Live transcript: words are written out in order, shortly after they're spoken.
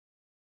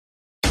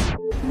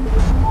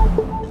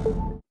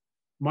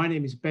My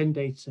name is Ben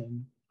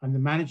Dayton. I'm the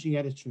managing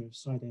editor of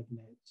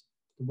SciDevNet,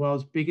 the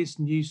world's biggest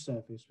news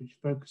service which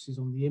focuses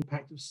on the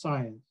impact of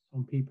science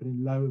on people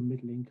in low and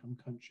middle income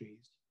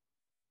countries.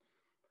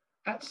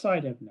 At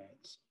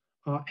SciDevNet,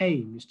 our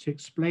aim is to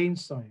explain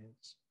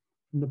science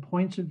from the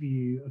point of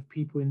view of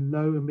people in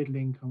low and middle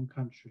income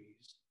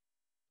countries,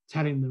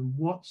 telling them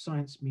what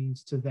science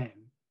means to them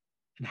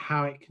and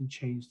how it can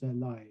change their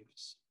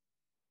lives.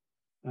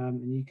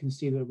 And you can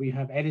see that we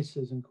have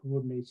editors and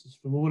coordinators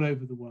from all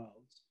over the world.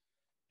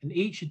 And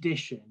each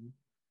edition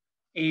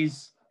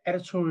is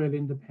editorially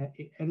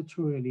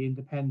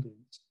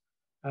independent.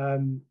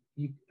 In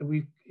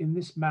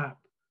this map,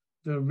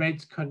 the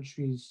red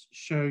countries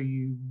show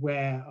you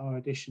where our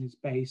edition is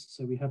based.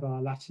 So we have our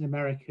Latin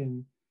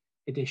American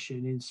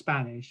edition in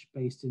Spanish,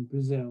 based in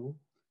Brazil.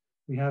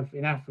 We have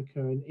in Africa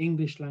an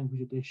English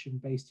language edition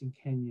based in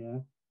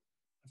Kenya,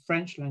 a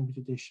French language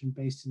edition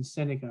based in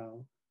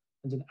Senegal,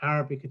 and an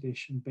Arabic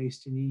edition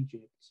based in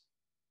Egypt.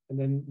 And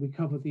then we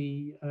cover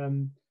the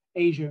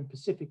Asia and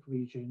Pacific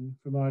region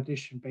from our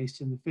edition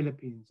based in the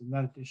Philippines, and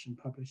that edition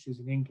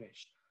publishes in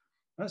English.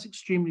 That's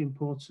extremely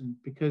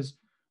important because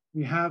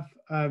we have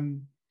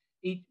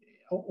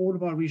all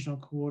of our regional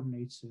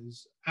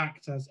coordinators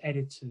act as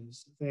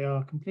editors. They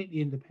are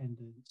completely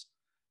independent.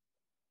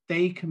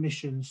 They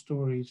commission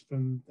stories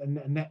from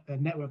a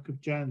network of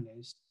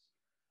journalists,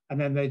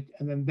 and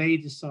then they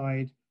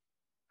decide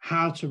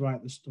how to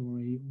write the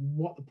story,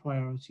 what the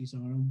priorities are,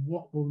 and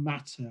what will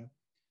matter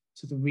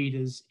to the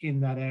readers in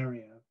that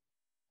area.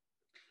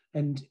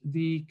 And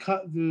the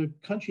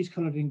countries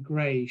colored in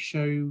gray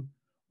show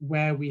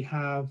where we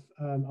have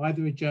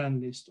either a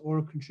journalist or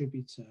a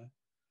contributor.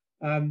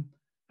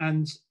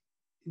 And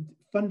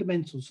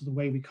fundamental to the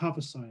way we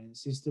cover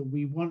science is that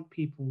we want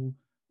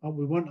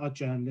our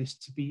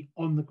journalists to be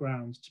on the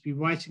ground, to be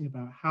writing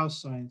about how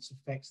science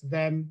affects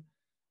them,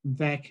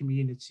 their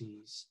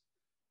communities.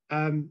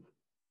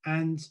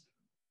 And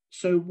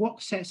so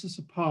what sets us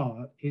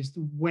apart is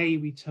the way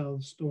we tell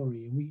the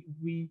story. And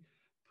we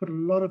put a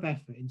lot of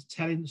effort into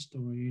telling the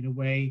story in a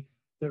way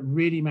that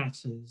really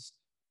matters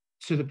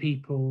to the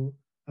people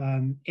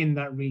in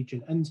that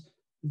region. And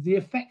the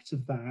effect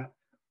of that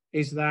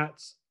is that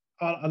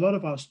a lot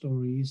of our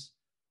stories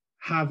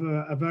have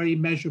a very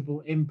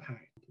measurable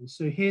impact.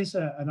 So here's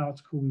an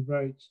article we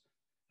wrote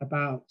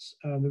about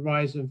the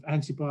rise of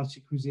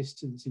antibiotic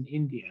resistance in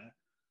India.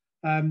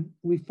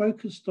 We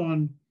focused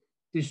on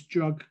this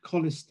drug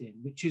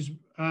colistin, which is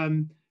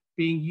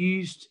being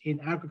used in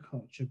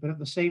agriculture, but at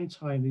the same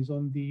time is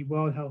on the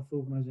World Health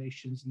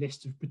Organization's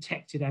list of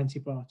protected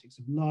antibiotics,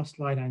 of last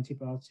line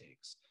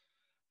antibiotics.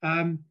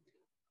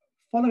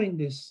 Following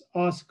this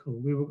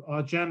article,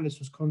 our journalist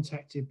was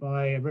contacted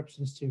by a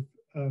representative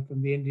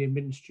from the Indian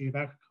Ministry of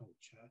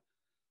Agriculture.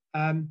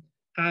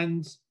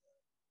 And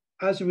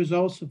as a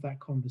result of that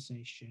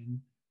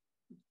conversation,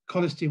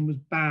 colistin was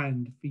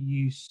banned for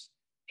use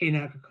in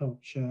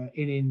agriculture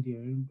in India.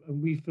 And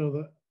we feel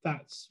that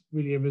that's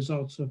really a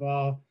result of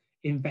our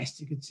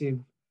investigative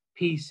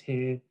piece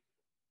here,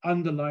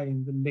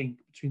 underlining the link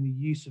between the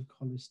use of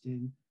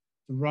colistin,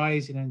 the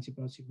rise in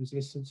antibiotic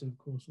resistance, and of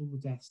course, all the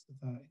deaths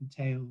that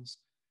entails,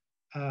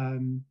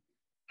 and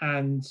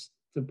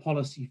the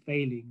policy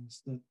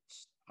failings that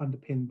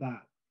underpin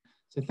that.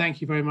 So thank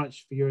you very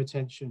much for your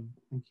attention.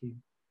 Thank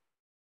you.